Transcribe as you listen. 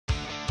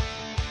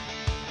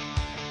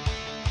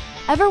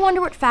Ever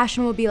wonder what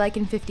fashion will be like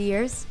in 50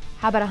 years?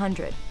 How about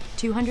 100?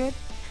 200?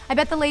 I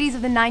bet the ladies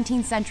of the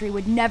 19th century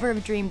would never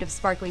have dreamed of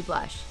sparkly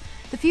blush.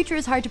 The future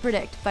is hard to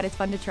predict, but it's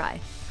fun to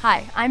try.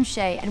 Hi, I'm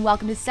Shay, and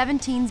welcome to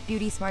 17's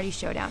Beauty Smarties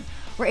Showdown,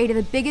 where 8 of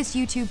the biggest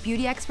YouTube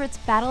beauty experts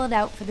battle it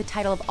out for the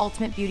title of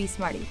Ultimate Beauty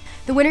Smartie.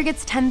 The winner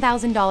gets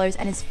 $10,000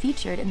 and is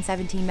featured in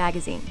 17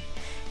 magazine.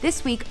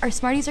 This week, our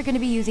Smarties are going to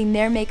be using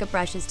their makeup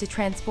brushes to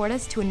transport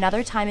us to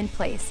another time and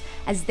place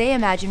as they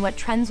imagine what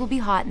trends will be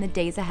hot in the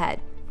days ahead,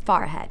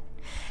 far ahead.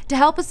 To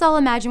help us all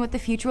imagine what the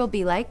future will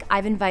be like,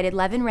 I've invited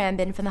Leven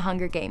Rambin from the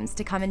Hunger Games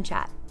to come and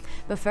chat.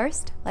 But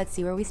first, let's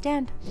see where we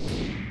stand.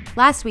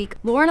 Last week,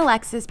 Laura and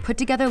Alexis put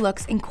together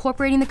looks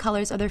incorporating the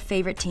colors of their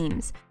favorite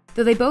teams.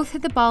 Though they both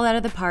hit the ball out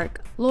of the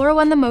park, Laura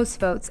won the most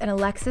votes and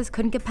Alexis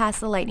couldn't get past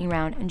the lightning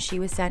round and she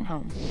was sent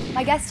home.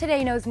 My guest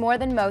today knows more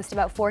than most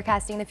about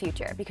forecasting the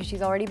future because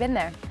she's already been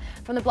there.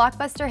 From the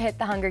blockbuster hit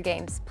The Hunger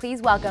Games,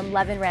 please welcome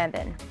Leven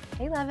Rambin.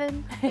 Hey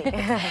Leven.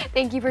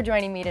 Thank you for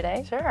joining me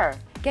today. Sure.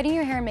 Getting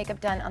your hair and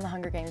makeup done on The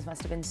Hunger Games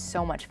must have been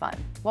so much fun.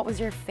 What was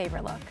your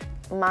favorite look?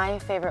 My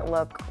favorite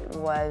look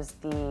was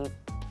the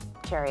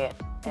chariot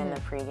in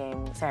the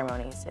pre-game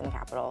ceremonies in the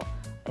Capitol.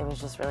 It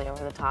was just really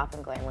over the top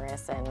and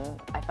glamorous,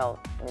 and I felt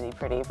really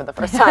pretty for the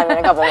first time in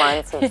a couple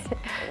months. It was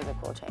a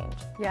cool change.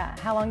 Yeah,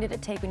 how long did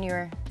it take when you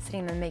were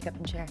sitting in the makeup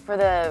and chair? For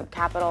the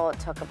Capitol, it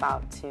took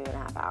about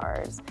 2.5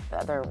 hours. The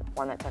other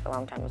one that took a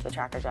long time was the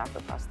Tracker Jack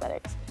with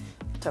prosthetics.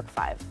 It took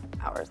 5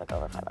 hours, like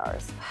over 5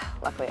 hours.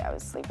 Luckily, I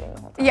was sleeping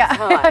the whole time. Yeah,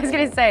 So I was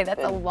gonna say,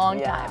 that's a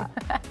long time.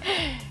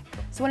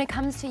 So when it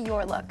comes to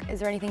your look, is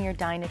there anything you're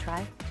dying to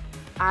try?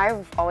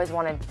 I've always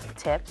wanted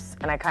tips,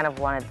 and I kind of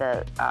wanted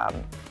the,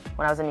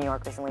 when I was in New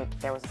York recently,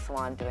 there was a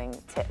salon doing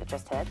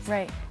just tips.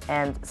 Right.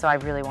 And so I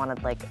really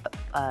wanted like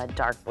a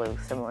dark blue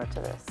similar to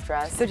this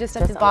dress. So just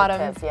at the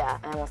bottom. Tips, yeah,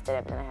 I almost did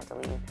it, but then I had to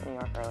leave New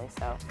York early,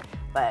 so.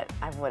 But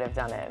I would have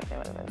done it. It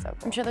would have been so cool.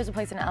 I'm sure there's a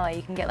place in LA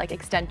you can get like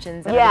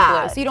extensions that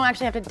are blue, so you don't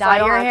actually have to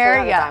dye your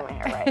hair. Dye my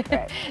hair,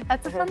 right.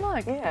 That's a fun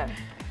look. Yeah.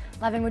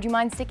 Leven, would you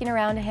mind sticking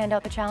around to hand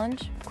out the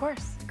challenge? Of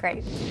course.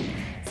 Great.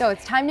 So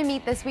it's time to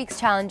meet this week's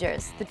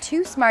challengers. The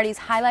 2 Smarties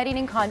highlighting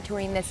and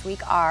contouring this week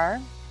are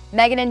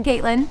Megan and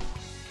Caitlin.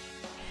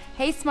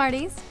 Hey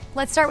Smarties,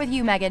 let's start with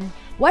you, Megan.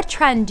 What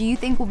trend do you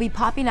think will be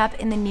popping up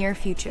in the near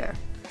future?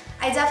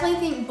 I definitely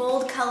think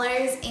bold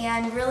colors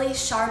and really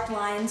sharp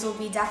lines will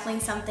be definitely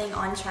something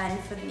on trend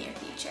for the near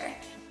future.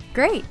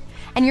 Great.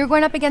 And you're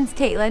going up against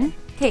Caitlin.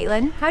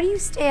 Caitlin, how do you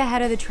stay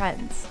ahead of the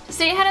trends? To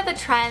stay ahead of the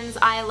trends,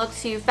 I look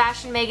to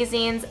fashion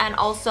magazines and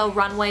also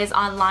runways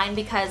online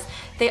because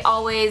they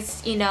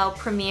always,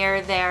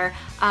 premiere their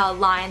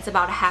lines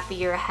about a half a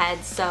year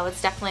ahead. So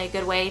it's definitely a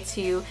good way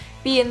to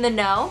be in the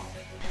know.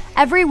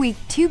 Every week,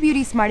 2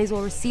 Beauty Smarties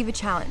will receive a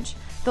challenge.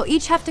 They'll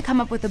each have to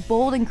come up with a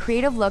bold and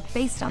creative look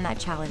based on that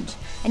challenge.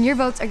 And your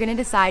votes are going to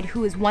decide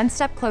who is one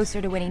step closer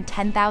to winning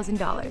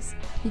 $10,000.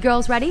 You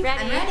girls ready?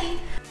 Ready. I'm ready.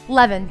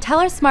 Leven, tell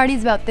our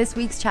Smarties about this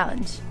week's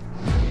challenge.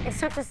 It's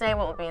tough to say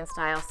what will be in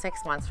style 6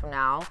 months from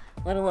now,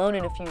 let alone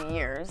in a few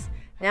years.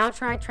 Now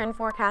try trend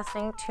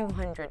forecasting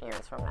 200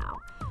 years from now.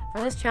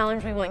 For this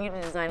challenge, we want you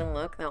to design a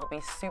look that will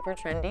be super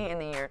trendy in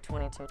the year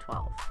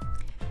 2212.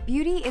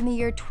 Beauty in the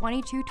year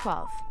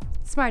 2212.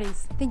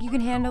 Smarties, think you can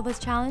handle this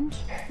challenge?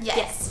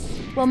 Yes.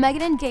 Well,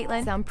 Megan and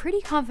Caitlin sound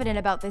pretty confident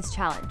about this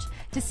challenge.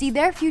 To see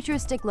their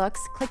futuristic looks,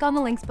 click on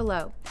the links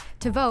below.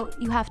 To vote,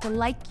 you have to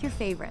like your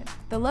favorite.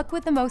 The look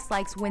with the most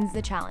likes wins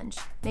the challenge.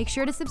 Make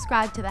sure to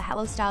subscribe to the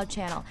Hello Style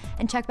channel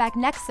and check back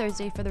next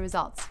Thursday for the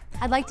results.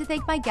 I'd like to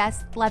thank my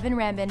guest, Leven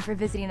Rambin, for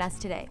visiting us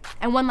today.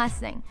 And one last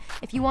thing,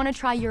 if you want to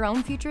try your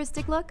own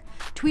futuristic look,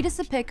 tweet us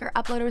a pic or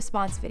upload a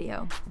response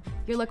video.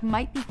 Your look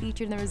might be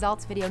featured in the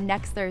results video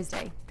next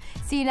Thursday.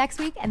 See you next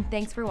week, and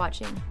thanks for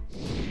watching.